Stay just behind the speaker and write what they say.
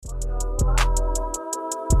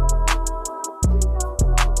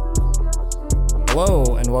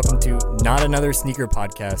Hello, and welcome to Not Another Sneaker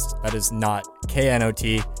Podcast. That is not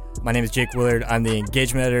KNOT. My name is Jake Willard. I'm the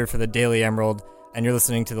engagement editor for the Daily Emerald, and you're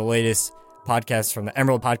listening to the latest podcast from the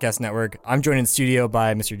Emerald Podcast Network. I'm joined in studio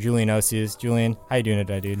by Mr. Julian Osius. Julian, how you doing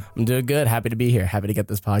today, dude? I'm doing good. Happy to be here. Happy to get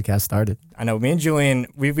this podcast started. I know, me and Julian,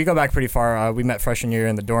 we go back pretty far. We met freshman year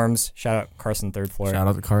in the dorms. Shout out Carson, third floor. Shout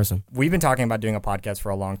out to Carson. We've been talking about doing a podcast for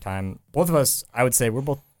a long time. Both of us, I would say, we're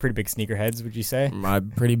both pretty big sneakerheads, would you say? My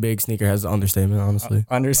pretty big sneakerhead is an understatement, honestly.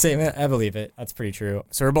 Understatement? I believe it. That's pretty true.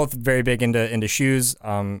 So we're both very big into shoes.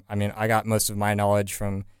 I got most of my knowledge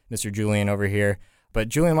from Mr. Julian over here. But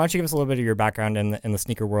Julian, why don't you give us a little bit of your background in the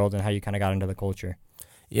sneaker world and how you kind of got into the culture?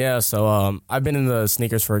 Yeah, so I've been in the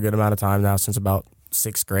sneakers for a good amount of time now, since about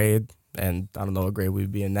 6th grade. And I don't know what grade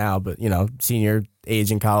we'd be in now, but, senior age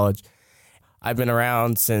in college. I've been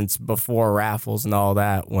around since before raffles and all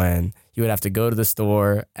that, when you would have to go to the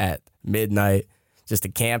store at midnight just to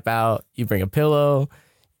camp out. You bring a pillow,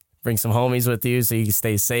 bring some homies with you so you can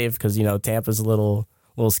stay safe because, Tampa's a little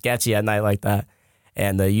sketchy at night like that.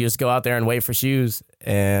 And you just go out there and wait for shoes.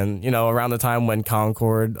 And, around the time when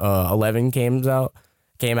Concord 11 came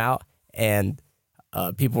out, and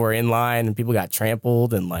people were in line and people got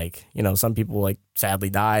trampled and, some people,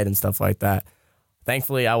 sadly died and stuff like that.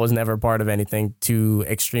 Thankfully, I was never part of anything too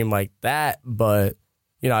extreme like that. But,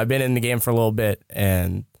 I've been in the game for a little bit.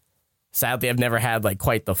 And sadly, I've never had,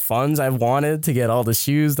 quite the funds I've wanted to get all the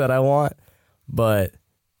shoes that I want. But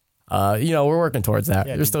we're working towards that.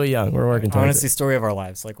 Yeah, we're still young. We're working towards honestly, story of our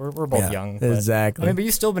lives. We're both young. But, exactly. But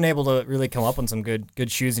you've still been able to really come up on some good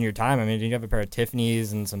shoes in your time. You have a pair of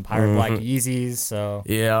Tiffany's and some Pirate Black Yeezys. So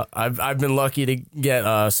yeah, I've been lucky to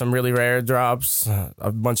get some really rare drops, a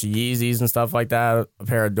bunch of Yeezys and stuff like that. A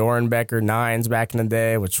pair of Dorenbecker 9s back in the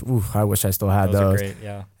day, which I wish I still had those. Are great,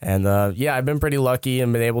 yeah. And I've been pretty lucky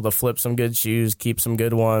and been able to flip some good shoes, keep some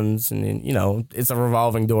good ones, and it's a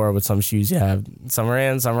revolving door with some shoes you have. Some are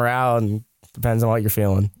in, some are out. And depends on what you're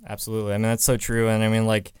feeling. Absolutely. That's so true.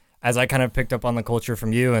 And as I kind of picked up on the culture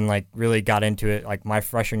from you and really got into it, my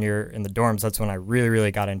freshman year in the dorms, that's when I really,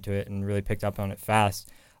 really got into it and really picked up on it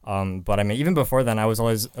fast. But even before then, I was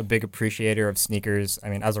always a big appreciator of sneakers.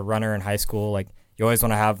 As a runner in high school, you always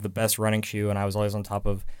want to have the best running shoe, and I was always on top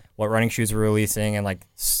of what running shoes were releasing, and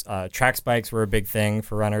track spikes were a big thing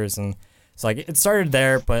for runners. And so it started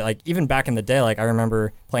there, but even back in the day, I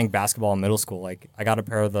remember playing basketball in middle school. I got a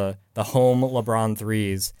pair of the home LeBron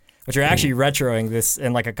 3s, which are actually retroing this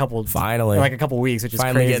in a couple weeks, which is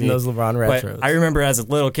finally crazy. Getting those LeBron retros. But I remember as a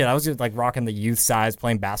little kid, I was just rocking the youth size,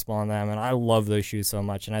 playing basketball in them, and I love those shoes so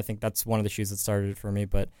much. And I think that's one of the shoes that started it for me.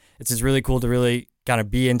 But it's just really cool to really kind of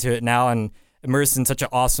be into it now and immersed in such an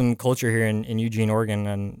awesome culture here in Eugene, Oregon,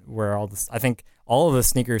 and where I think all of the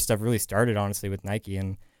sneaker stuff really started, honestly, with Nike,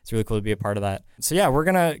 and it's really cool to be a part of that. So yeah, we're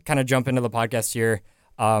going to kind of jump into the podcast here.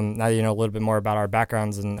 Now that you know a little bit more about our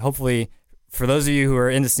backgrounds, and hopefully for those of you who are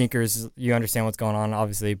into sneakers, you understand what's going on,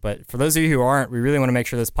 obviously. But for those of you who aren't, we really want to make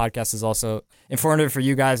sure this podcast is also informative for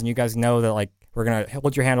you guys, and you guys know that we're going to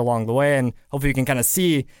hold your hand along the way, and hopefully you can kind of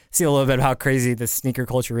see a little bit of how crazy this sneaker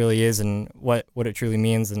culture really is and what it truly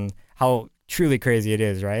means and how truly crazy it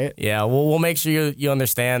is, right? Yeah, we'll make sure you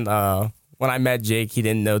understand. When I met Jake, he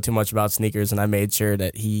didn't know too much about sneakers, and I made sure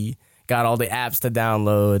that he got all the apps to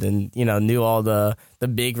download and, knew all the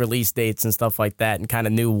big release dates and stuff like that, and kind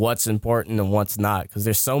of knew what's important and what's not. Because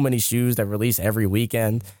there's so many shoes that release every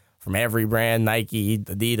weekend from every brand, Nike,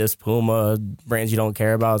 Adidas, Puma, brands you don't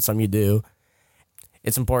care about, some you do.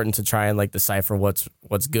 It's important to try and decipher what's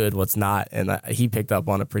good, what's not. And he picked up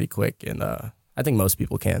on it pretty quick, and I think most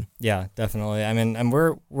people can. Yeah, definitely. And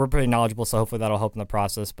we're pretty knowledgeable, so hopefully that'll help in the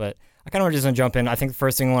process. But I kind of just want to jump in. I think the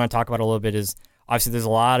first thing we want to talk about a little bit is, obviously there's a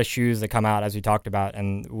lot of shoes that come out, as we talked about.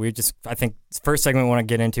 And I think the first segment we want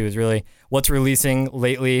to get into is really what's releasing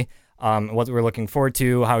lately, what we're looking forward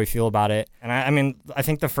to, how we feel about it. And I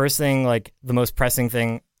think the first thing, the most pressing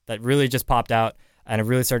thing that really just popped out and I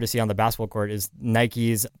really started to see on the basketball court is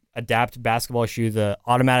Nike's Adapt basketball shoe, the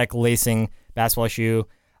automatic lacing basketball shoe.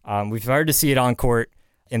 We've started to see it on court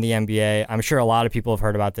in the NBA. I'm sure a lot of people have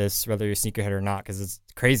heard about this, whether you're a sneakerhead or not, because it's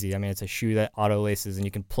crazy. It's a shoe that auto laces and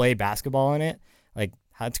you can play basketball in it.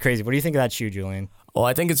 It's crazy. What do you think of that shoe, Julian? Well,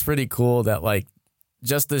 I think it's pretty cool that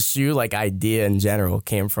just the shoe idea in general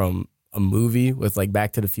came from a movie with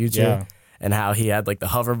Back to the Future. Yeah. And how he had the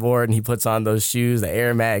hoverboard and he puts on those shoes, the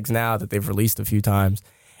Air Mags now that they've released a few times,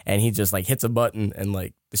 and he just hits a button and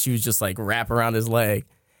the shoes just wrap around his leg.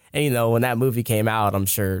 And when that movie came out, I'm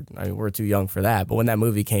sure, we're too young for that, but when that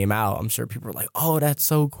movie came out, I'm sure people were like, oh, that's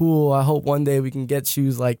so cool. I hope one day we can get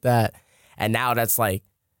shoes like that. And now that's a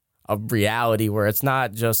a reality where it's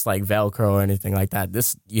not just like Velcro or anything like that.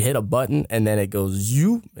 This, you hit a button and then it goes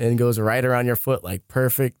zoop and goes right around your foot, like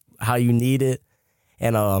perfect how you need it.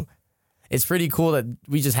 And it's pretty cool that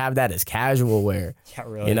we just have that as casual wear. Yeah,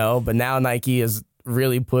 really. You know, but now Nike has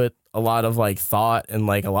really put a lot of like thought and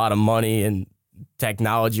like a lot of money and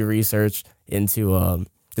technology research into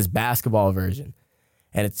this basketball version.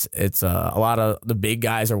 And it's a lot of the big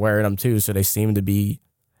guys are wearing them too, so they seem to be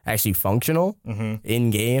actually functional in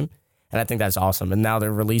game, and I think that's awesome. And now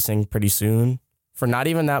they're releasing pretty soon for not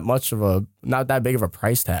that big of a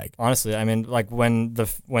price tag. Honestly, I mean, like when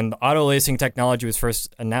the auto lacing technology was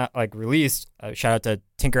first released, shout out to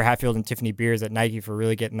Tinker Hatfield and Tiffany Beers at Nike for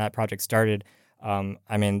really getting that project started.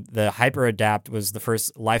 I mean, the Hyper Adapt was the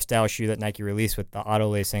first lifestyle shoe that Nike released with the auto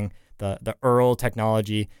lacing, the Earl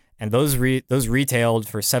technology, and those retailed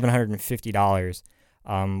for $750.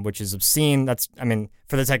 Which is obscene.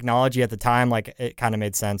 For the technology at the time, like it kind of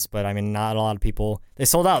made sense, but I mean, not a lot of people, they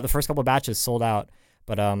sold out. The first couple of batches sold out,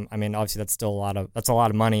 but obviously that's still a lot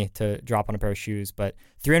of money to drop on a pair of shoes. But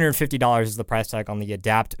 $350 is the price tag on the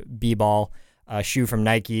Adapt B-Ball shoe from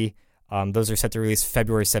Nike. Those are set to release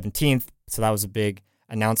February 17th, so that was a big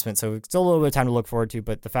announcement. So it's still a little bit of time to look forward to,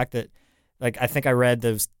 but the fact that, like, I think I read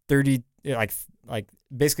there's 30, like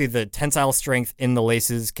basically the tensile strength in the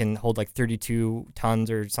laces can hold like 32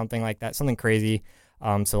 tons or something like that, something crazy.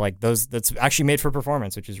 So like that's actually made for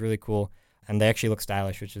performance, which is really cool. And they actually look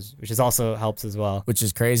stylish, which is also helps as well. Which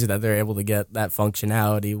is crazy that they're able to get that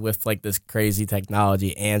functionality with like this crazy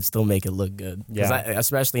technology and still make it look good. Yeah.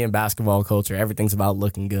 Especially in basketball culture, everything's about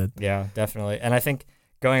looking good. Yeah, definitely. And I think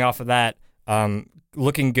going off of that,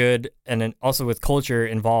 looking good, and then also with culture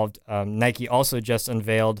involved, Nike also just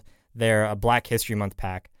unveiled their Black History Month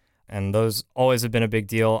pack, and those always have been a big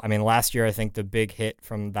deal. I mean, last year I think the big hit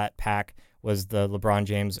from that pack was the LeBron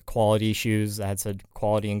James quality shoes that had said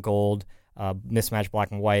quality in gold, mismatched black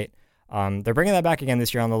and white. They're bringing that back again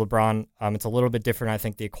this year on the LeBron. It's a little bit different. I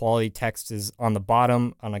think the equality text is on the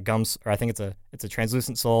bottom on a gums, or I think it's a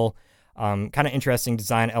translucent sole. Kind of interesting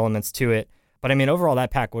design elements to it. But I mean, overall,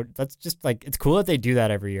 that pack, that's just like, it's cool that they do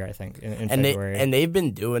that every year, I think, in February. And they've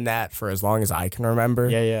been doing that for as long as I can remember.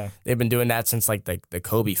 Yeah. They've been doing that since like the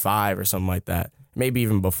Kobe 5 or something like that. Maybe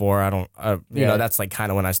even before. You know, that's like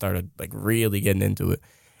kind of when I started like really getting into it.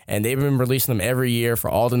 And they've been releasing them every year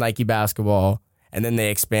for all the Nike basketball. And then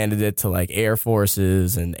they expanded it to like Air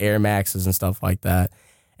Forces and Air Maxes and stuff like that.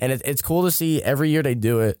 And it's cool to see every year they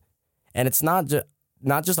do it. And it's not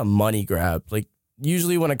just a money grab. Like,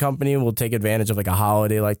 usually when a company will take advantage of like a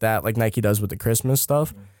holiday like that, like Nike does with the Christmas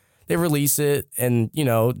stuff, they release it and, you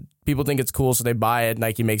know, people think it's cool, so they buy it.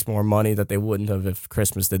 Nike makes more money that they wouldn't have if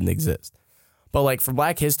Christmas didn't exist. But like for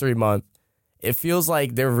Black History Month, it feels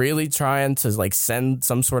like they're really trying to like send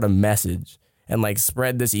some sort of message and like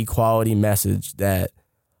spread this equality message that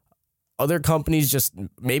other companies just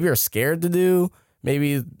maybe are scared to do.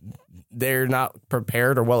 Maybe they're not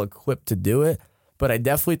prepared or well equipped to do it. But I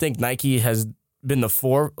definitely think Nike has been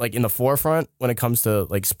in the forefront when it comes to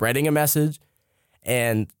like spreading a message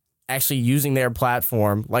and actually using their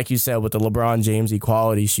platform, like you said, with the LeBron James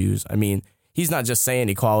equality shoes. I mean, he's not just saying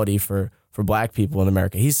equality for black people in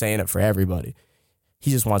America. He's saying it for everybody. He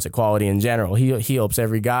just wants equality in general. He hopes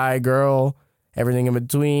every guy, girl, everything in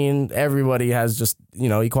between, everybody has just, you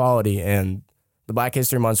know, equality. And the Black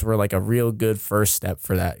History Months were like a real good first step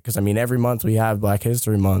for that. Because I mean, every month we have Black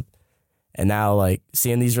History Month. And now, like,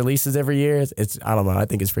 seeing these releases every year, it's I don't know, I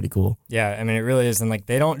think it's pretty cool. Yeah, I mean, it really is. And, like,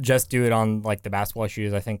 they don't just do it on, like, the basketball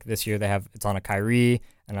shoes. I think this year it's on a Kyrie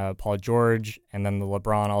and a Paul George and then the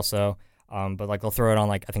LeBron also. But, like, they'll throw it on,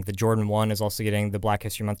 like, I think the Jordan 1 is also getting the Black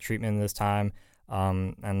History Month treatment this time.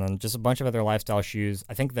 And then just a bunch of other lifestyle shoes.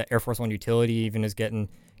 I think the Air Force One Utility even is getting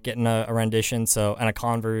a rendition. So, and a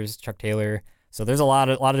Converse, Chuck Taylor. So there's a lot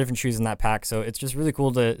of different shoes in that pack. So it's just really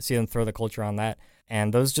cool to see them throw the culture on that.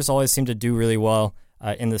 And those just always seem to do really well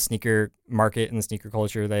in the sneaker market, in the sneaker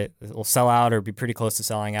culture. They will sell out or be pretty close to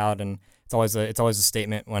selling out, and it's always a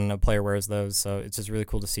statement when a player wears those. So it's just really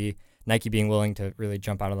cool to see Nike being willing to really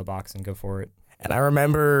jump out of the box and go for it. And I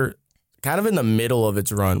remember kind of in the middle of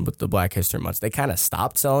its run with the Black History Months, they kind of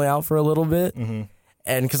stopped selling out for a little bit. Mm-hmm.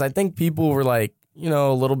 And because I think people were like, you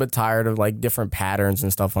know, a little bit tired of like different patterns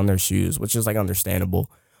and stuff on their shoes, which is like understandable.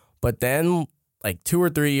 But then like 2 or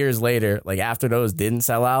 3 years later, like after those didn't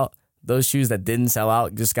sell out, those shoes that didn't sell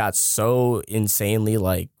out just got so insanely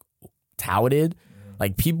like touted.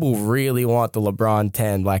 Like people really want the LeBron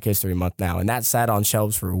 10 Black History Month now. And that sat on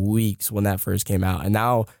shelves for weeks when that first came out. And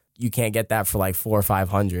now you can't get that for like $400 or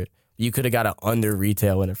 $500. You could have got it under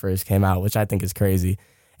retail when it first came out, which I think is crazy.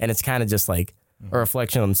 And it's kind of just like a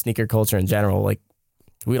reflection on sneaker culture in general. Like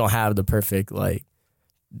we don't have the perfect like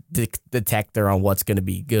detector on what's going to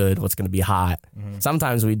be good, what's going to be hot.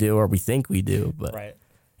 Sometimes we do, or we think we do, but Right.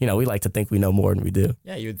 you know, we like to think we know more than we do.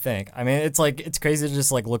 Yeah, you would think. I mean, it's like, it's crazy to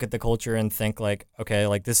just like look at the culture and think like, okay,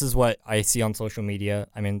 like this is what I see on social media.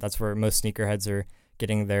 I mean, that's where most sneakerheads are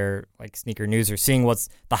getting their like sneaker news, or seeing what's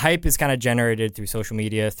the hype is kind of generated through social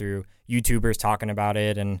media, through YouTubers talking about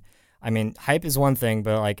it. And I mean, hype is one thing,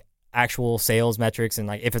 but like actual sales metrics and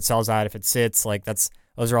like if it sells out, if it sits, like those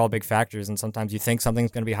are all big factors. And sometimes you think something's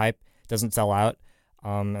going to be hype, doesn't sell out.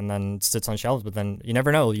 And then sits on shelves, but then you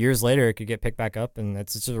never know. Years later, it could get picked back up, and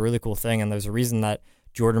it's just a really cool thing. And there's a reason that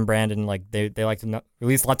Jordan Brand and like they like to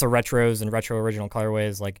release lots of retros and retro original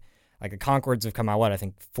colorways. Like the Concords have come out I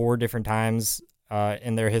think 4 different times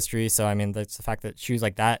in their history. So I mean, that's the fact that shoes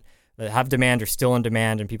like that have demand are still in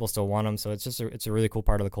demand and people still want them. So it's just it's a really cool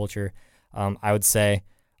part of the culture, I would say.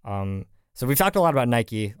 So we've talked a lot about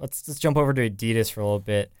Nike. Let's jump over to Adidas for a little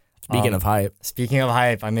bit. Speaking of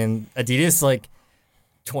hype, I mean Adidas like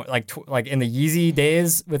in the Yeezy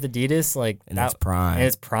days with Adidas, like in its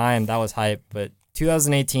prime, that was hype. But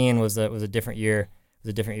 2018 was a different year. It was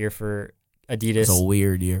a different year for Adidas. It was a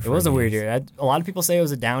weird year. It was a weird year. A lot of people say it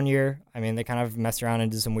was a down year. I mean, they kind of messed around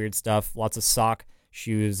and did some weird stuff. Lots of sock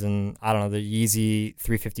shoes, and I don't know, the Yeezy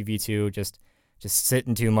 350 V2 just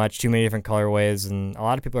sitting too much, too many different colorways, and a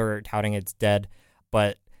lot of people are touting it's dead.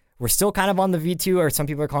 But we're still kind of on the V2, or some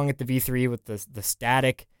people are calling it the V3 with the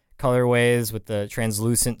static colorways with the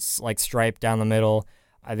translucent like stripe down the middle.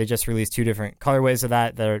 They just released 2 different colorways of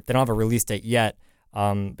that. They don't have a release date yet.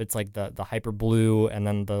 It's like the hyper blue and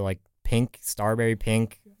then the like pink, starberry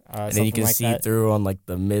pink. And then you can see through on like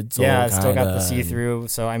the midsole. Yeah, it's still got the see through.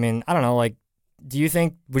 So I mean, I don't know. Like, would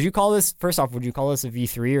you call this a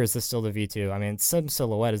V3 or is this still the V2? I mean, it's some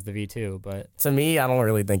silhouette is the V2, but to me, I don't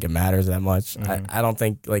really think it matters that much. I don't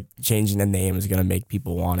think like changing the name is gonna make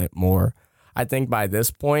people want it more. I think by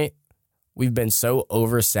this point, we've been so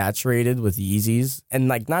oversaturated with Yeezys, and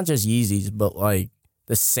like not just Yeezys, but like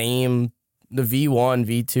the V1,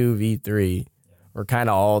 V2, V3 are kind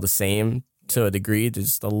of all the same to a degree,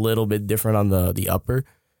 just a little bit different on the upper.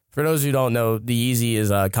 For those who don't know, the Yeezy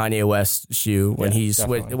is a Kanye West shoe. When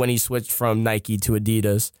he switched from Nike to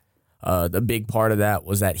Adidas, the big part of that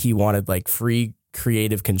was that he wanted like free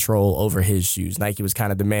creative control over his shoes. Nike was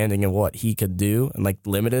kind of demanding of what he could do and like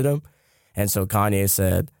limited him. And so Kanye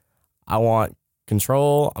said, I want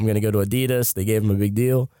control. I'm going to go to Adidas. They gave him a big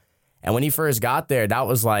deal. And when he first got there, that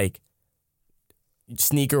was like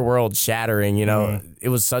sneaker world shattering, you know. It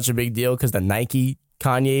was such a big deal because the Nike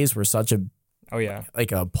Kanyes were such a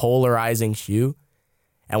polarizing shoe.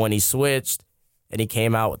 And when he switched and he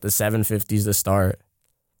came out with the 750s to start,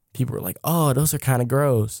 people were like, oh, those are kind of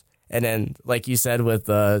gross. And then, like you said, with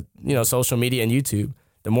social media and YouTube,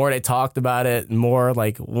 the more they talked about it, the more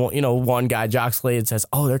like, one guy, Jock Slade, says,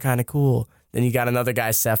 oh, they're kind of cool. Then you got another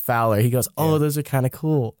guy, Seth Fowler. He goes, oh, those are kind of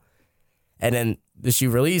cool. And then the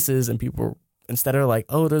shoe releases and people, instead of like,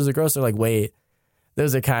 oh, those are gross, they're like, wait,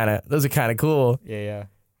 those are kind of cool. Yeah.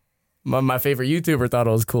 My favorite YouTuber thought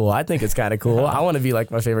it was cool. I think it's kind of cool. I want to be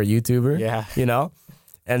like my favorite YouTuber. Yeah.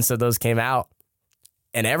 And so those came out.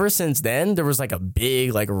 And ever since then, there was like a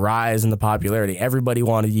big like rise in the popularity. Everybody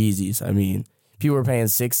wanted Yeezys. I mean, people were paying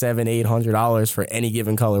 $600, $700, $800 for any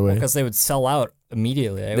given colorway because they would sell out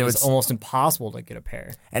immediately. It was almost impossible to get a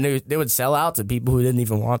pair, and they would sell out to people who didn't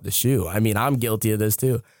even want the shoe. I mean, I'm guilty of this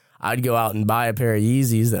too. I'd go out and buy a pair of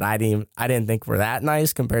Yeezys that I didn't think were that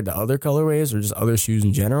nice compared to other colorways or just other shoes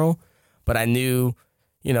in general, but I knew,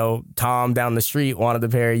 Tom down the street wanted a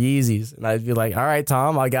pair of Yeezys, and I'd be like, all right,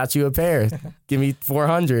 Tom, I got you a pair. Give me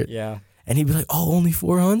 $400. Yeah. And he'd be like, oh, only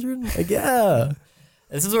 $400? Like, yeah.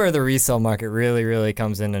 This is where the resale market really, really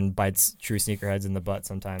comes in and bites true sneakerheads in the butt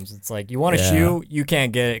sometimes. It's like, you want a shoe, you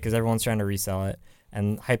can't get it because everyone's trying to resell it.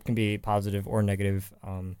 And hype can be positive or negative,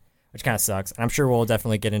 which kind of sucks. And I'm sure we'll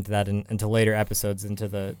definitely get into that into later episodes, into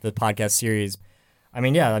the podcast series. The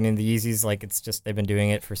Yeezys, like, it's just, they've been doing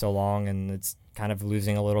it for so long and it's kind of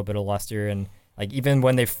losing a little bit of luster. And like, even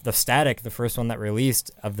when the Static, the first one that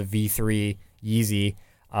released of the V3 Yeezy,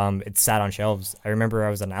 it sat on shelves. I remember I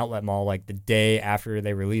was at an outlet mall like the day after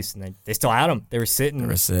they released, and they still had them. They were sitting.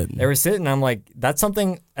 I'm like, that's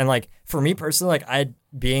something. And like, for me personally,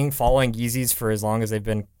 like, following Yeezys for as long as they've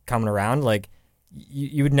been coming around, like,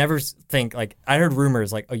 you would never think, like, I heard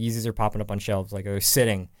rumors like, oh, Yeezys are popping up on shelves, like they're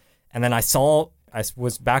sitting. And then I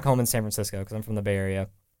was back home in San Francisco because I'm from the Bay Area,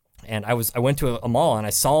 and I went to a mall and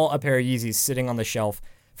I saw a pair of Yeezys sitting on the shelf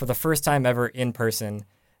for the first time ever in person.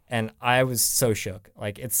 And I was so shook.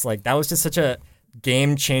 Like, it's like, that was just such a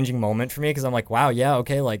game-changing moment for me because I'm like, wow, yeah,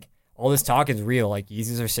 okay, like, all this talk is real. Like,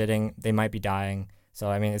 Yeezys are sitting. They might be dying. So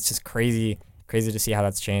I mean, it's just crazy to see how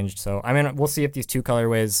that's changed. So I mean, we'll see if these two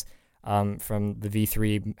colorways from the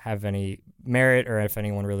V3 have any merit or if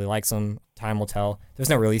anyone really likes them. Time will tell. There's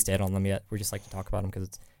no release date on them yet. We just like to talk about them because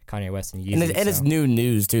it's Kanye West and Yeezy. And it's new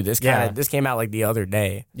news too. This came out like the other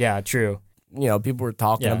day. Yeah, true. You know, people were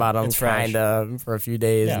talking about them kind of for a few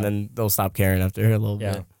days, and then they'll stop caring after a little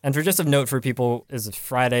bit. And for just a note for people, is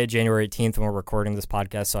Friday, January 18th when we're recording this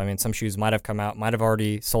podcast. So, I mean, some shoes might have come out, might have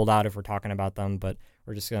already sold out if we're talking about them, but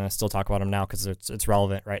we're just going to still talk about them now because it's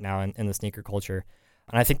relevant right now in the sneaker culture.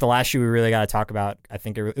 And I think the last shoe we really got to talk about, I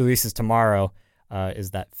think it releases tomorrow,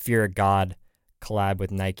 is that Fear of God collab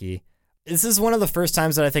with Nike. This is one of the first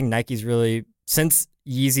times that I think Nike's really, since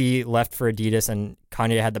Yeezy left for Adidas and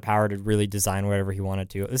Kanye had the power to really design whatever he wanted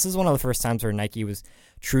to, this is one of the first times where Nike was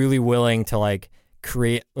truly willing to like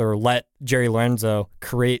create or let Jerry Lorenzo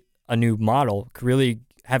create a new model, really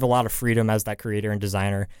have a lot of freedom as that creator and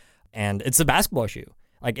designer. And it's a basketball shoe.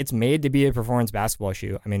 Like, it's made to be a performance basketball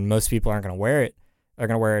shoe. I mean, most people aren't going to wear it. They're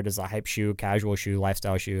going to wear it as a hype shoe, casual shoe,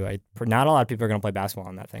 lifestyle shoe. Not a lot of people are going to play basketball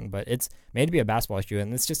on that thing, but it's made to be a basketball shoe.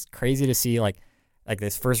 And it's just crazy to see like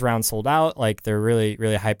this first round sold out. Like, they're really,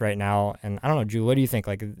 really hyped right now. And I don't know, Drew, what do you think?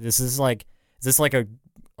 Like, is this like a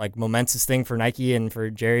momentous thing for Nike and for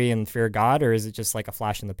Jerry and Fear of God, or is it just like a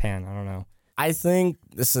flash in the pan? I don't know. I think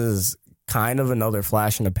this is kind of another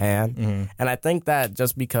flash in the pan. Mm-hmm. And I think that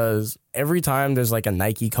just because every time there's like a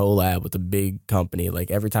Nike collab with a big company, like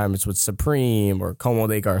every time it's with Supreme or Como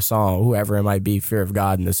des Garçons, whoever it might be, Fear of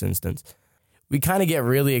God in this instance, we kind of get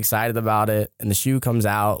really excited about it, and the shoe comes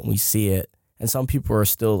out and we see it. And some people are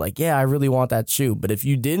still like, yeah, I really want that shoe. But if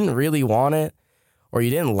you didn't really want it, or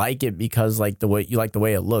you didn't like it because like the way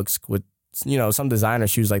it looks, with, you know, some designer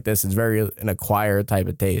shoes like this, it's very an acquired type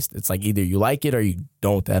of taste. It's like either you like it or you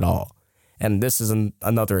don't at all. And this is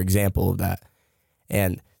another example of that.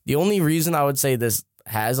 And the only reason I would say this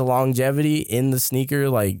has a longevity in the sneaker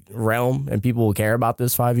like realm and people will care about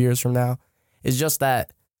this 5 years from now is just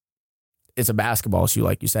that it's a basketball shoe,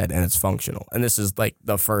 like you said, and it's functional. And this is like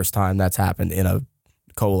the first time that's happened in a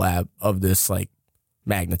collab of this like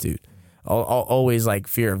magnitude. Always like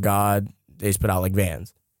Fear of God, they just put out like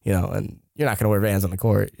Vans, you know, and you're not gonna wear Vans on the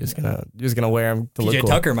court. You're just gonna wear them to look cool. PJ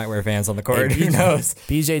Tucker might wear Vans on the court. Who knows?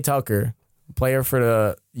 PJ Tucker, player for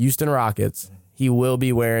the Houston Rockets, he will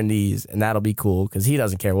be wearing these, and that'll be cool because he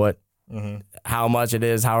doesn't care how much it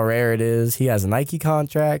is, how rare it is. He has a Nike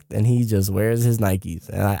contract, and he just wears his Nikes,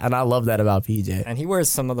 and I love that about PJ. And he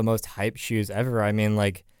wears some of the most hype shoes ever. I mean,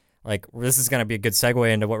 like this is gonna be a good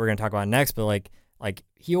segue into what we're gonna talk about next, but like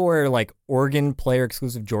he'll wear like Oregon player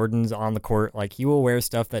exclusive Jordans on the court. Like, he will wear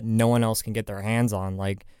stuff that no one else can get their hands on.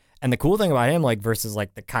 Like, and the cool thing about him, like versus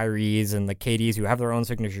like the Kyries and the KDs who have their own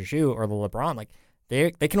signature shoe, or the LeBron, like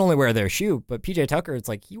they can only wear their shoe. But PJ Tucker, it's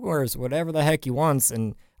like he wears whatever the heck he wants,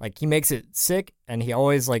 and like he makes it sick, and he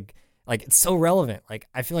always like it's so relevant. Like,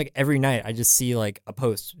 I feel like every night I just see like a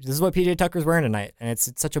post. This is what PJ Tucker's wearing tonight, and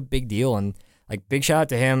it's such a big deal. And like, big shout out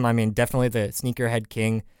to him. I mean, definitely the sneakerhead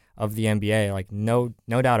king of the NBA, like no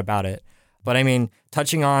doubt about it. But I mean,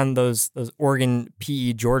 touching on those Oregon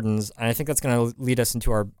PE Jordans, and I think that's going to lead us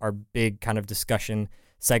into our big kind of discussion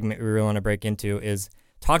segment we really want to break into, is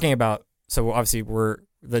talking about, so obviously we're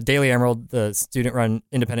the Daily Emerald, the student-run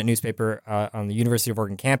independent newspaper on the University of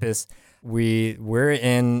Oregon campus. We're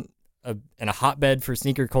in a hotbed for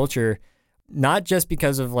sneaker culture, not just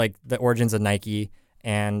because of like the origins of Nike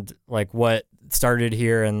and like what started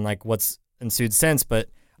here and like what's ensued since, but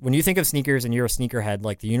when you think of sneakers and you're a sneakerhead,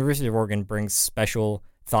 like the University of Oregon brings special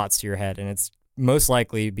thoughts to your head, and it's most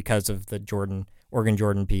likely because of the Oregon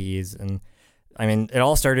Jordan PEs. And I mean, it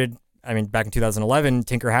all started, back in 2011,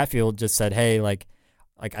 Tinker Hatfield just said, hey, like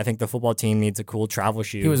I think the football team needs a cool travel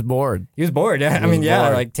shoe. He was bored. Yeah.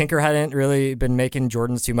 Like Tinker hadn't really been making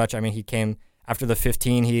Jordans too much. I mean, he came after the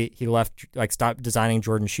 15, he left, like stopped designing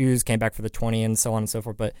Jordan shoes, came back for the 20 and so on and so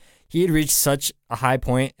forth. But he had reached such a high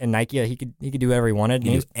point in Nike that he could do whatever he wanted.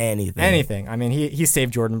 He could do anything. I mean, he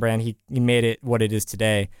saved Jordan Brand. He made it what it is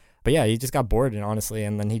today. But yeah, he just got bored, and honestly,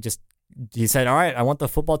 and then he said, all right, I want the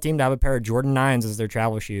football team to have a pair of Jordan 9s as their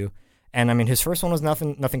travel shoe. And I mean, his first one was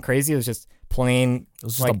nothing crazy. It was just plain. It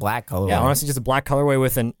was just a black colorway. Yeah, honestly, just a black colorway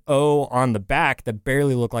with an O on the back that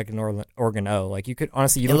barely looked like an Oregon O. Like, you could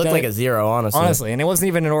honestly, it looked like a zero, honestly. And it wasn't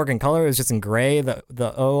even an Oregon color. It was just in gray,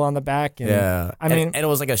 the O on the back. And, yeah, and it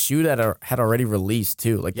was like a shoe that had already released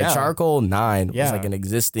too. Like the Charcoal 9 was like an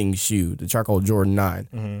existing shoe, the Charcoal Jordan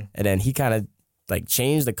 9, and then he kind of like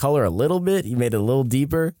changed the color a little bit. He made it a little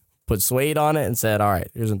deeper, put suede on it, and said, all right,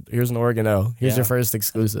 here's an Oregon O. Here's your first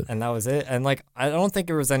exclusive. And that was it. And like, I don't think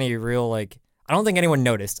there was any real like, I don't think anyone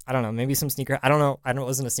noticed. I don't know. Maybe some sneaker. I don't know. I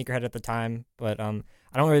wasn't a sneakerhead at the time, but I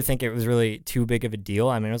don't really think it was really too big of a deal.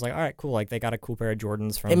 I mean, it was like, all right, cool. Like they got a cool pair of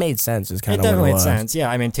Jordans from. It made sense. Is kind It of what definitely it made was. sense. Yeah.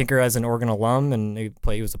 I mean, Tinker as an Oregon alum, and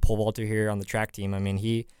he was a pole vaulter here on the track team. I mean,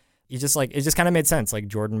 he just like it just kind of made sense. Like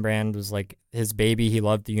Jordan Brand was like his baby. He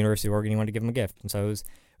loved the University of Oregon. He wanted to give him a gift, and so it was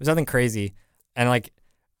nothing crazy. And like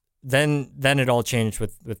then it all changed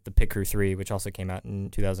with the Pit Crew 3, which also came out in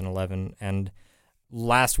 2011. And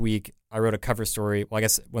last week I wrote a cover story. Well, I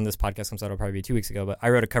guess when this podcast comes out, it'll probably be 2 weeks ago. But I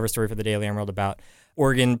wrote a cover story for the Daily Emerald about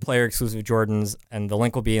Oregon player exclusive Jordans, and the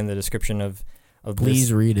link will be in the description of Please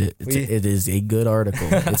this. read it. It is a good article.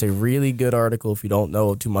 It's a really good article if you don't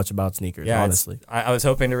know too much about sneakers, honestly. I was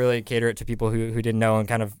hoping to really cater it to people who didn't know, and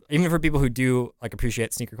kind of even for people who do like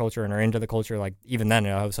appreciate sneaker culture and are into the culture. Like even then,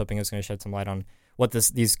 I was hoping it was going to shed some light on what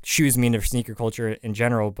these shoes mean to sneaker culture in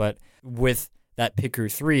general. But with that Pit Crew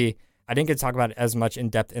 3, I didn't get to talk about it as much in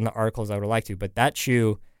depth in the article as I would like to. But that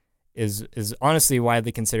shoe is honestly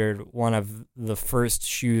widely considered one of the first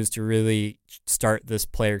shoes to really start this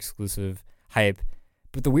player exclusive hype.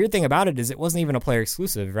 But the weird thing about it is it wasn't even a player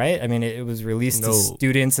exclusive, right? I mean, it was released to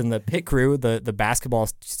students in the Pit Crew, the basketball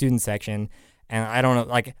student section. And I don't know,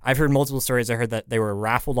 like I've heard multiple stories. I heard that they were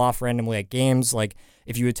raffled off randomly at games. Like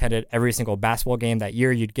if you attended every single basketball game that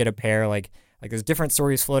year, you'd get a pair. Like there's different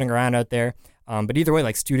stories floating around out there. But either way,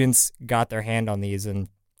 like students got their hand on these, and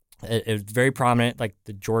it was very prominent. Like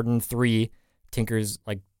the Jordan 3, Tinker's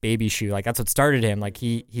like baby shoe, like that's what started him. Like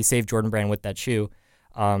he saved Jordan Brand with that shoe.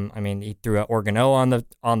 I mean, he threw an Oregon O on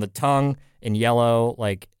the tongue in yellow,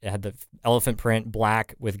 like it had the elephant print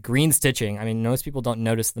black with green stitching. I mean, most people don't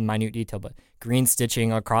notice the minute detail, but green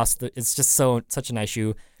stitching across it's just such a nice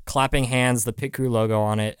shoe. Clapping hands, the Pit Crew logo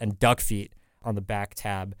on it, and duck feet on the back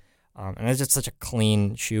tab. And it's just such a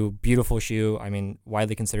clean shoe, beautiful shoe. I mean,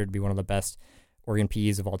 widely considered to be one of the best Oregon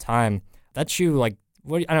PEs of all time. That shoe, like,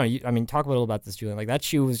 I don't know. I mean, talk a little about this, Julian. Like that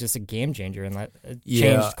shoe was just a game changer, and that it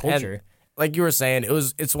changed culture. And like you were saying,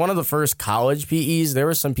 it's one of the first college PEs. There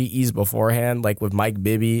were some PEs beforehand, like with Mike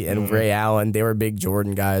Bibby and Ray Allen. They were big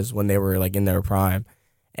Jordan guys when they were like in their prime,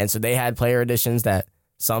 and so they had player editions that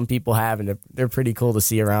some people have, and they're pretty cool to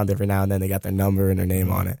see around every now and then. They got their number and their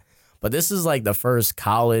name on it. But this is like the first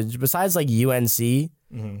college, besides like UNC,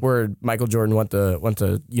 where Michael Jordan went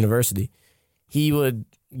to university. He would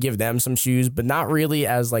give them some shoes, but not really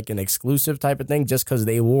as like an exclusive type of thing, just because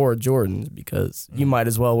they wore Jordans, because you might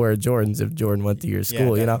as well wear Jordans if Jordan went to your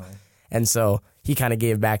school, you know? And so he kind of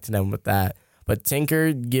gave back to them with that. But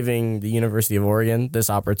Tinker giving the University of Oregon this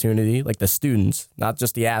opportunity, like the students, not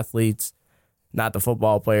just the athletes, not the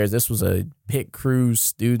football players. This was a Pit Crew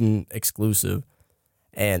student exclusive.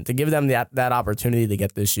 And to give them that opportunity to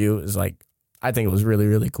get this shoe is like, I think it was really,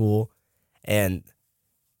 really cool. And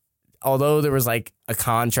although there was like a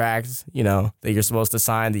contract, you know, that you're supposed to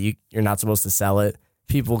sign, that you're not supposed to sell it,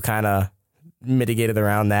 people kind of mitigated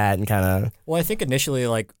around that and kind of. Well, I think initially,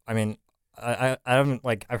 like, I mean, I haven't,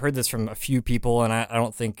 like, I've heard this from a few people, and I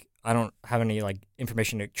don't have any like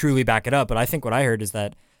information to truly back it up, but I think what I heard is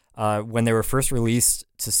that when they were first released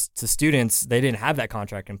to students, they didn't have that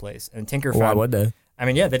contract in place, and Tinker found. Why would they? I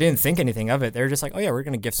mean, yeah, they didn't think anything of it. They were just like, oh, yeah, we're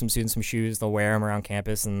going to gift some students some shoes. They'll wear them around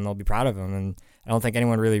campus, and they'll be proud of them. And I don't think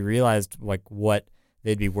anyone really realized, like, what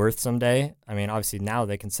they'd be worth someday. I mean, obviously, now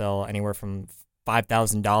they can sell anywhere from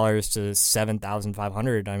 $5,000 to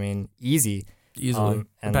 $7,500. I mean, easily.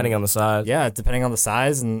 Depending on the size. Yeah, depending on the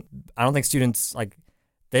size. And I don't think students, like,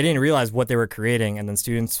 they didn't realize what they were creating. And then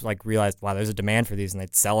students, like, realized, wow, there's a demand for these, and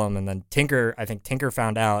they'd sell them. And then I think Tinker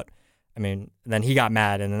found out. I mean, then he got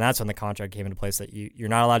mad, and then that's when the contract came into place that you're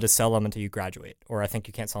not allowed to sell them until you graduate, or I think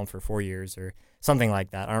you can't sell them for 4 years or something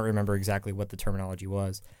like that. I don't remember exactly what the terminology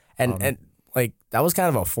was. And like that was kind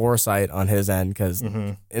of a foresight on his end, because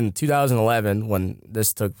in 2011 when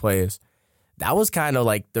this took place, that was kind of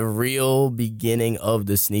like the real beginning of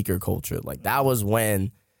the sneaker culture. Like that was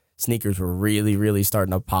when sneakers were really, really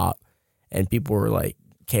starting to pop, and people were like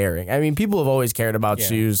caring. I mean, people have always cared about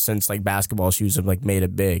shoes since like basketball shoes have like made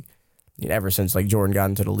it big. Ever since like Jordan got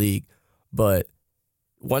into the league. But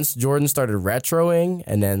once Jordan started retroing,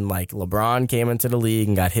 and then like LeBron came into the league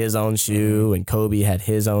and got his own shoe, and Kobe had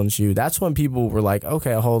his own shoe, that's when people were like,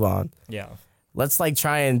 okay, hold on. Yeah. Let's like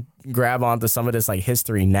try and grab onto some of this like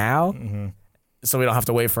history now, so we don't have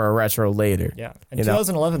to wait for a retro later. Yeah. In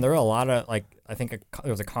 2011, there were a lot of like, I think there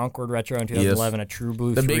was a Concord retro in 2011, a True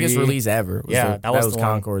Blue 3. The biggest release ever. That was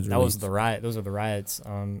Concord's release. That was the riot. Those were the riots.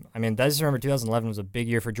 I mean, I just remember 2011 was a big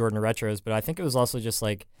year for Jordan retros, but I think it was also just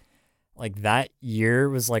like that year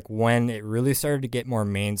was like when it really started to get more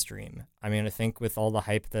mainstream. I mean, I think with all the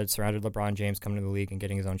hype that surrounded LeBron James coming to the league and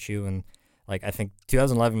getting his own shoe, and Like I think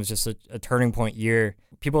 2011 was just a turning point year.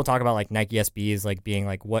 People talk about like Nike SBs like being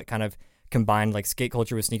like what kind of combined like skate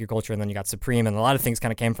culture with sneaker culture, and then you got Supreme, and a lot of things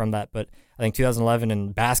kind of came from that. But I think 2011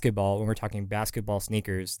 in basketball, when we're talking basketball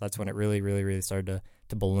sneakers, that's when it really started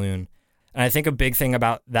to balloon. And I think a big thing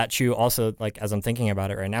about that shoe also, like as I'm thinking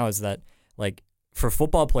about it right now, is that like for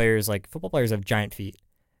football players have giant feet.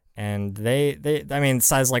 And I mean,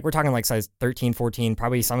 size, like we're talking like size 13, 14,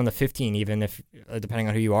 probably some in the 15 even, if depending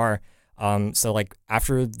on who you are. So like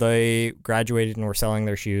after they graduated and were selling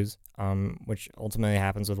their shoes, which ultimately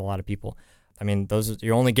happens with a lot of people. I mean,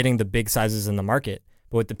 you're only getting the big sizes in the market.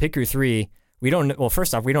 But with the Picker 3,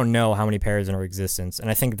 first off, we don't know how many pairs in our existence.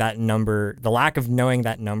 And I think that number, the lack of knowing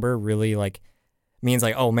that number really like means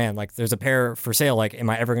like, oh man, like there's a pair for sale. Like, am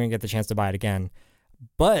I ever going to get the chance to buy it again?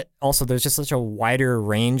 But also there's just such a wider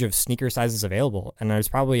range of sneaker sizes available. And there's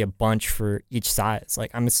probably a bunch for each size.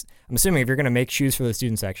 Like I'm assuming if you're going to make shoes for the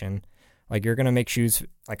student section, like you're going to make shoes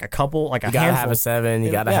like a couple, like you gotta have a 7,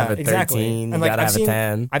 you gotta have a 13, exactly. And you gotta have a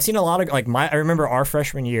 10. I've seen a lot of like I remember our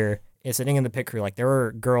freshman year sitting in the pit crew, like there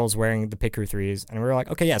were girls wearing the pit crew 3s, and we were like,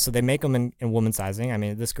 okay, yeah, so they make them in woman sizing. I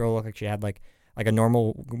mean, this girl looked like she had like a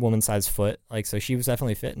normal woman size foot, like so she was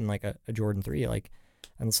definitely fitting like a Jordan 3, like,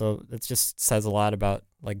 and so it just says a lot about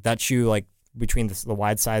like that shoe, like between the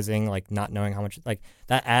wide sizing, like not knowing how much, like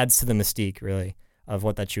that adds to the mystique really of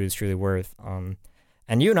what that shoe is truly worth.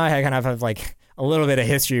 And you and I kind of have like a little bit of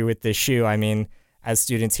history with this shoe. I mean, as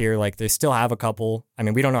students here, like they still have a couple. I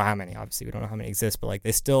mean, we don't know how many, obviously. We don't know how many exist, but like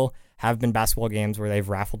they still have been basketball games where they've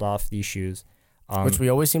raffled off these shoes. Which we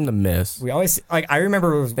always seem to miss. We always, like, I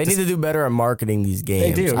remember... They need to do better at marketing these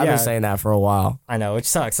games. They do, I've been saying that for a while. I know, which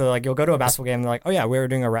sucks. So, like, you'll go to a basketball game and they're like, oh, yeah, we were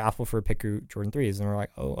doing a raffle for Pick Crew Jordan 3s. And we're like,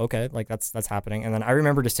 oh, okay, like, that's happening. And then I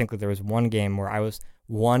remember distinctly there was one game where I was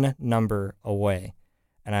one number away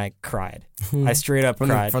and I cried. I straight up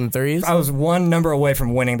cried. From the 3s? I was one number away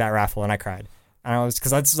from winning that raffle and I cried. And I was,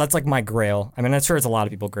 because that's like my grail. I mean, I'm sure it's a lot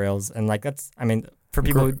of people grails. And, like, that's, I mean, for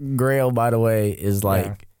people... Grail, by the way, is like...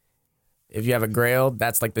 Yeah. If you have a grail,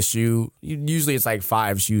 that's like the shoe. Usually it's like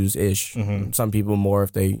 5 shoes-ish. Mm-hmm. Some people more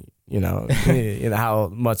if they, you know how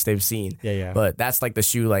much they've seen. Yeah. But that's like the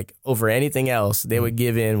shoe, like over anything else, they would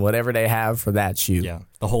give in whatever they have for that shoe. Yeah,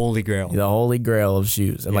 the holy grail. The holy grail of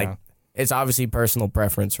shoes. And like, it's obviously personal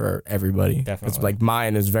preference for everybody. Definitely. It's like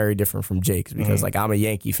mine is very different from Jake's because like I'm a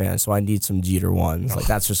Yankee fan, so I need some Jeter ones. Like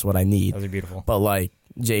that's just what I need. Those are beautiful. But like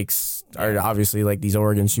Jake's are obviously like these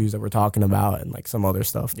Oregon shoes that we're talking about and like some other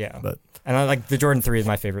stuff. Yeah. But and I like the Jordan 3 is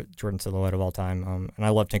my favorite Jordan silhouette of all time. And I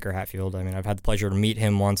love Tinker Hatfield. I mean, I've had the pleasure to meet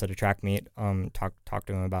him once at a track meet. Talk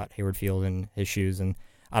to him about Hayward Field and his shoes, and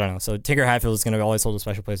I don't know. So Tinker Hatfield is going to always hold a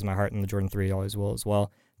special place in my heart, and the Jordan 3 always will as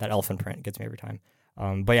well. That elephant print gets me every time.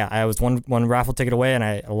 But yeah, I was one raffle ticket away, and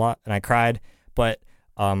I cried. But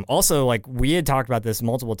also, like, we had talked about this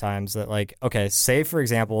multiple times that, like, okay, say for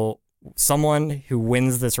example, someone who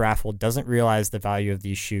wins this raffle doesn't realize the value of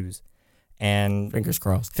these shoes, and fingers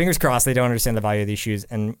crossed they don't understand the value of these shoes,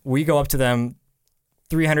 and we go up to them,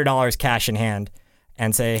 $300 cash in hand,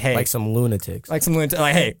 and say, hey, like some lunatics, like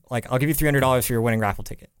hey, like I'll give you $300 for your winning raffle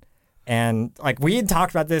ticket. And like we had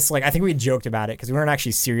talked about this, like I think we joked about it because we weren't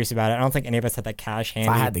actually serious about it. I don't think any of us had that cash handy.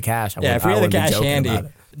 If I had the cash, if we had the cash handy.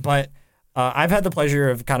 But I've had the pleasure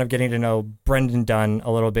of kind of getting to know Brendan Dunn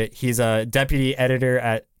a little bit. He's a deputy editor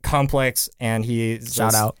at Complex, and he's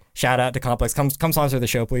shout out to Complex. Come sponsor the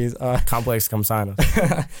show, please. Complex, come sign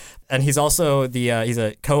us. And he's also he's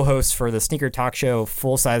a co-host for the Sneaker Talk Show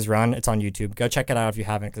Full Size Run. It's on YouTube. Go check it out if you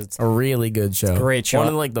haven't, because it's a really good show. It's a great show. One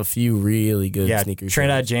of like the few really good sneaker shows.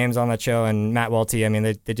 Trinidad James on that show and Matt Welty. I mean,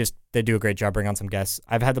 they do a great job bringing on some guests.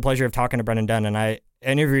 I've had the pleasure of talking to Brendan Dunn, and I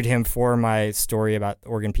interviewed him for my story about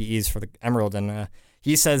Oregon PEs for the Emerald, and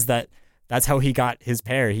he says that's how he got his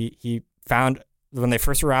pair. He found, when they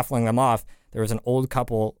first were raffling them off, there was an old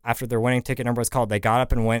couple, after their winning ticket number was called, they got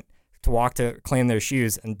up and went to walk to claim their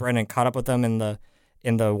shoes, and Brendan caught up with them in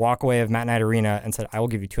the walkway of Matt Knight Arena and said, I will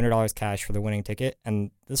give you $200 cash for the winning ticket.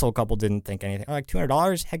 And this old couple didn't think anything. Like,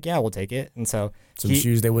 $200? Heck yeah, we'll take it. And so some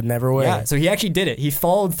shoes they would never wear. Yeah, so he actually did it. He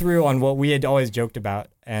followed through on what we had always joked about,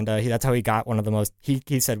 and that's how he got one of the most,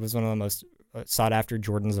 he said was one of the most sought after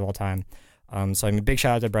Jordans of all time. So I mean, big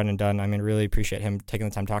shout out to Brendan Dunn. I mean, really appreciate him taking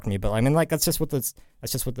the time to talk to me. But I mean, like, that's just what those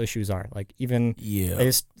shoes are. Like, even they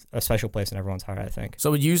just a special place in everyone's heart, I think.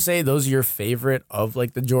 So would you say those are your favorite of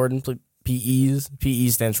like the Jordan PEs? PE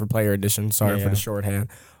stands for Player Edition. Sorry for the shorthand,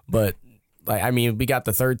 but like, I mean, we got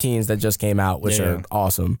the 13s that just came out, which are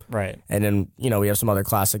awesome, right? And then we have some other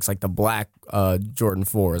classics like the black Jordan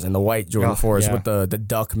 4s and the white Jordan 4s with the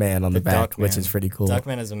Duckman on the back, which is pretty cool.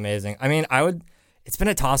 Duckman is amazing. I mean, It's been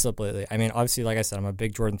a toss up lately. I mean, obviously, like I said, I'm a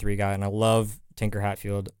big Jordan 3 guy, and I love Tinker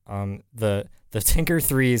Hatfield. The Tinker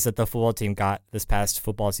 3s that the football team got this past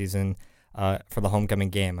football season for the homecoming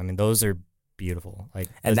game. I mean, those are beautiful.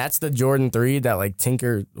 And that's the Jordan 3 that like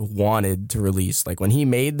Tinker wanted to release. Like when he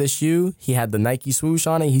made the shoe, he had the Nike swoosh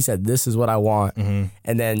on it. He said, "This is what I want." Mm-hmm.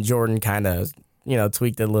 And then Jordan kind of,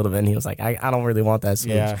 tweaked it a little bit, and he was like, I don't really want that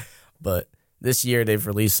swoosh. Yeah. But this year they've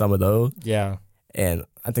released some of those. Yeah. And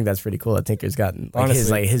I think that's pretty cool that Tinker's gotten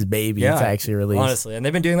his baby to Yeah. actually release. Honestly, and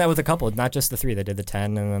they've been doing that with a couple, not just the 3. They did the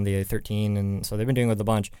 10 and then the 13, and so they've been doing it with a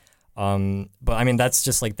bunch. But I mean, that's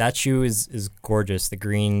just like that shoe is gorgeous. The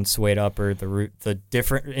green suede upper, the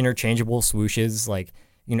different interchangeable swooshes, like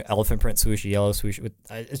elephant print swoosh, yellow swoosh.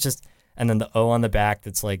 It's just, and then the O on the back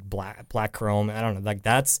that's like black chrome. I don't know, like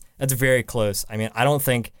that's very close. I mean, I don't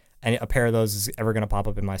think a pair of those is ever going to pop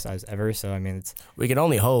up in my size ever. So I mean, we can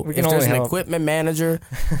only hope. If there's an equipment manager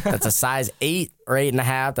that's a size 8 or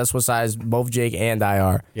 8.5, that's what size both Jake and I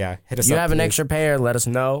are. Yeah, hit us if you up. have an extra pair, let us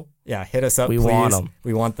know. Yeah, hit us up. We please. want them.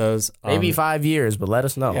 We want those. Maybe 5 years, but let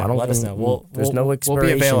us know. Yeah, let us know. There's no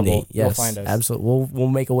expiration be available. date. Yes, You'll find us. Absolutely. We'll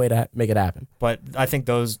make a way to make it happen. But I think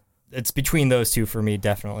it's between those two for me,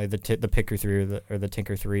 definitely the Picker 3 or the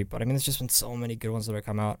Tinker 3. But I mean, there's just been so many good ones that have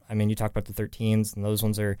come out. I mean, you talked about the 13s, and those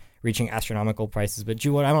ones are reaching astronomical prices. But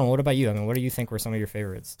Drew, I don't know. What about you? I mean, what do you think were some of your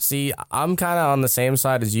favorites? See, I'm kind of on the same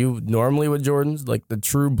side as you normally with Jordans. Like the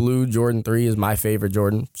true blue Jordan 3 is my favorite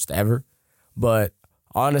Jordan just ever. But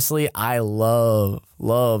honestly, I love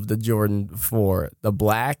the Jordan 4. The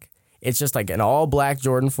black, it's just like an all black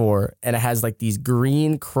Jordan 4, and it has like these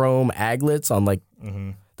green chrome aglets on like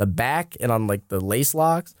the back and on like the lace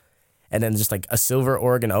locks, and then just like a silver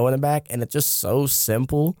Oregon O in the back, and it's just so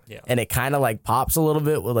simple. Yeah. And it kind of like pops a little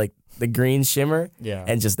bit with like the green shimmer. Yeah.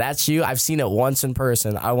 And just that shoe, I've seen it once in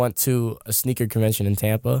person. I went to a sneaker convention in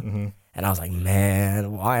Tampa, and I was like,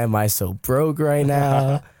 man, why am I so broke right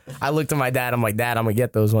now? I looked at my dad. I'm like, Dad, I'm going to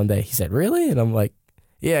get those one day. He said, really? And I'm like,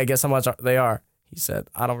 yeah, guess how much they are? He said,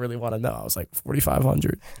 I don't really want to know. I was like,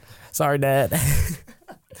 $4,500. Sorry, Dad.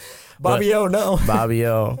 Bobby O, no. Bobby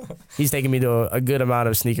O. He's taken me to a good amount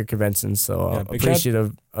of sneaker conventions, so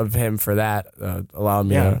appreciative of him for that, allowing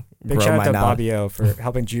me to big grow shout my out to knowledge. Bobby O for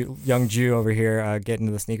helping young Jew over here get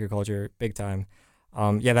into the sneaker culture big time.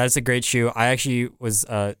 That's a great shoe. I actually was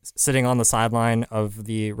sitting on the sideline of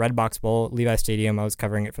the Redbox Bowl at Levi Stadium. I was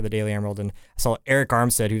covering it for the Daily Emerald, and I saw Eric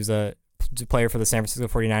Armstead, who's a player for the San Francisco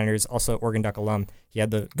 49ers, also Oregon Duck alum. He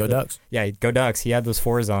had Go Ducks. Yeah, go Ducks. He had those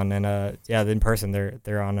 4s on, and in person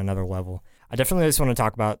they're on another level. I definitely just want to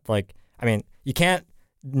talk about, like, I mean, you can't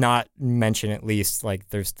not mention at least, like,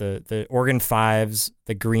 there's the Oregon 5s,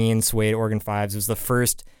 the green suede Oregon 5s. It was the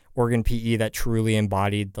first Oregon PE that truly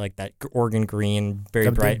embodied like that Oregon green,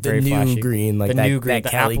 very bright, very flashy. Green, like the new green,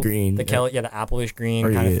 that Kelly green. The Kelly, the appleish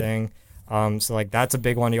green kind of thing. So like that's a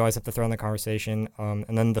big one you always have to throw in the conversation.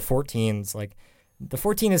 And then the 14s, like the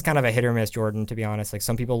 14 is kind of a hit or miss Jordan, to be honest. Like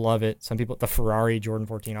some people love it, some people the Ferrari Jordan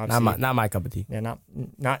 14 obviously. Not my cup of tea. Yeah,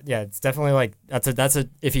 not yeah. It's definitely like that's a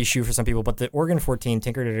iffy shoe for some people. But the Oregon 14,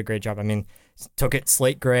 Tinker did a great job. I mean, took it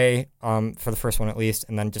slate gray for the first one at least,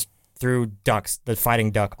 and then just threw ducks, the fighting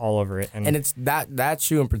duck, all over it. And it's that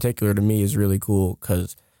shoe in particular to me is really cool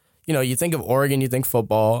because, you think of Oregon, you think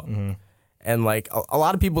football, and like a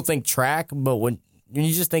lot of people think track, but when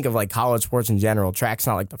you just think of like college sports in general, track's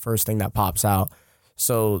not like the first thing that pops out.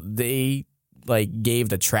 So they like gave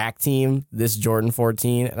the track team this Jordan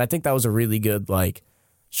 14, and I think that was a really good like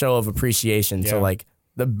show of appreciation. Yeah. So like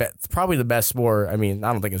probably the best sport. I mean,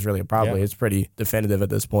 I don't think it's really a probably. Yeah. It's pretty definitive at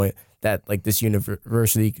this point that like this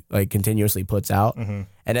university like continuously puts out. And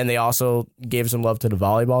then they also gave some love to the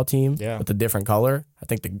volleyball team with a different color. I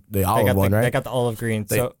think the olive one, right? They got the olive green.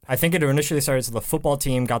 So I think it initially started, so the football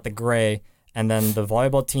team got the gray, and then the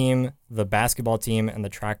volleyball team, the basketball team, and the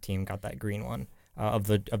track team got that green one of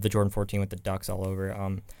the Jordan 14 with the ducks all over.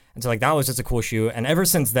 And so like that was just a cool shoe. And ever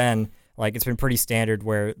since then, like it's been pretty standard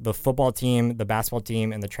where the football team, the basketball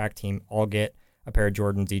team, and the track team all get a pair of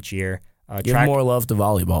Jordans each year. Give more love to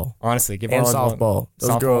volleyball. Honestly, give more love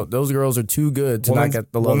softball. Those girls are too good to not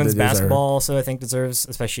get the love women's they deserve. Basketball also I think deserves,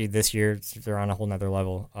 especially this year, they're on a whole nother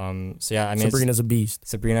level. So yeah, I mean Sabrina's a beast.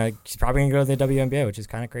 Sabrina, she's probably gonna go to the WNBA, which is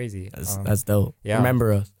kind of crazy. That's dope. Yeah,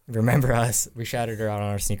 remember us. We shouted her out on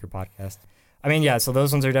our sneaker podcast. I mean, yeah, so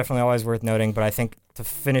those ones are definitely always worth noting, but I think to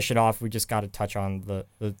finish it off, we just got to touch on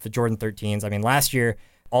the Jordan 13s. I mean, last year,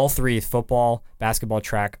 all three, football, basketball,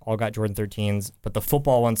 track, all got Jordan 13s, but the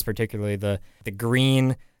football ones particularly, the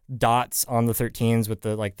green dots on the 13s with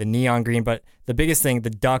the neon green, but the biggest thing,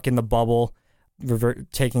 the duck in the bubble,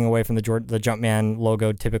 taking away from the Jumpman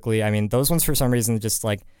logo typically. I mean, those ones for some reason just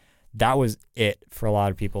like, that was it for a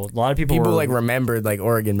lot of people. A lot of people People were, like remembered like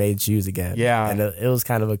Oregon made shoes again. Yeah. And it was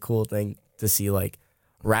kind of a cool thing to see like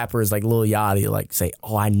rappers like Lil Yachty like say,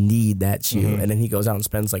 "Oh, I need that shoe," and then he goes out and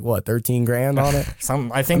spends like what, $13,000 on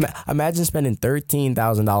it. I think Imagine spending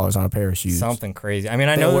 $13,000 on a pair of shoes. something crazy. I mean,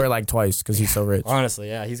 I They know wear like twice because he's so rich. honestly,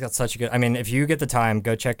 yeah, he's got such a good. I mean, if you get the time,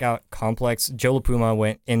 go check out Complex. Joe LaPuma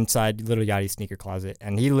went inside Little Yachty's sneaker closet,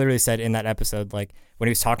 and he literally said in that episode, like when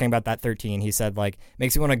he was talking about that 13, he said like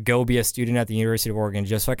makes me want to go be a student at the University of Oregon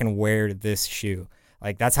just so I can wear this shoe.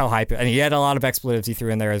 Like that's how hype. And he had a lot of expletives he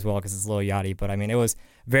threw in there as well because it's Lil Yachty. But I mean, it was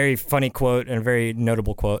a very funny quote and a very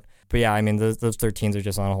notable quote. But yeah, I mean, those 13s are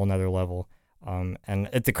just on a whole nother level. And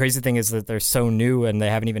the crazy thing is that they're so new and they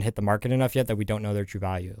haven't even hit the market enough yet that we don't know their true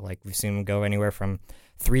value. Like we've seen them go anywhere from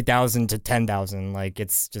 3,000 to 10,000. Like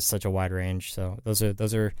it's just such a wide range. So those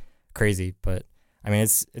are crazy. But I mean,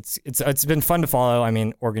 it's been fun to follow. I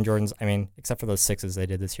mean, Oregon Jordans. I mean, except for those 6s they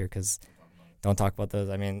did this year because. Don't talk about those.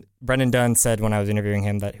 I mean, Brendan Dunn said when I was interviewing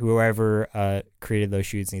him that whoever created those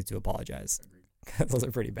shoes needs to apologize. Those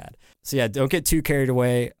are pretty bad. So yeah, don't get too carried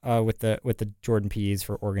away with the Jordan PEs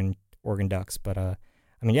for Oregon Ducks. But I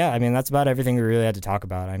mean, yeah, I mean that's about everything we really had to talk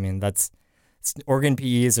about. I mean, Oregon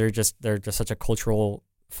PEs they're just such a cultural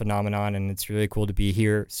phenomenon, and it's really cool to be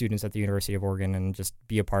here, students at the University of Oregon, and just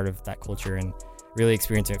be a part of that culture and really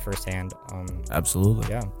experience it firsthand. Absolutely.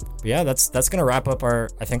 Yeah. But yeah, that's gonna wrap up our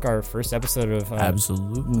first episode of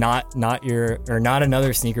Absolutely not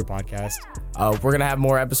another sneaker podcast. We're gonna have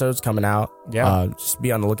more episodes coming out. Yeah. Just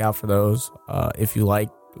be on the lookout for those. If you like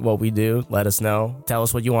what we do, let us know. Tell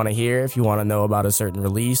us what you want to hear. If you want to know about a certain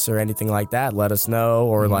release or anything like that, let us know.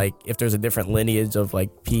 Or like if there's a different lineage of like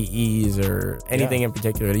PEs or anything in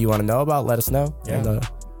particular that you want to know about, let us know. Yeah. And,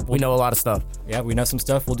 we know a lot of stuff. Yeah, we know some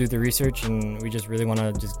stuff. We'll do the research, and we just really want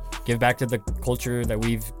to just give back to the culture that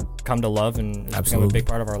we've come to love and it's become a big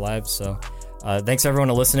part of our lives. So thanks everyone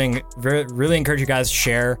for listening. Really encourage you guys to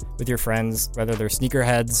share with your friends, whether they're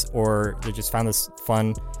sneakerheads or they just found this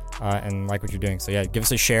fun and like what you're doing. So yeah, give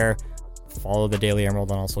us a share. Follow the Daily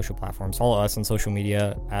Emerald on all social platforms. Follow us on social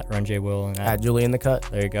media at RunJWill and at Julie in the Cut.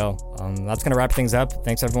 There you go. That's going to wrap things up.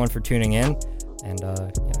 Thanks everyone for tuning in. And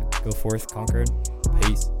yeah, go forth, Concord.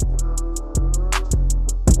 Peace.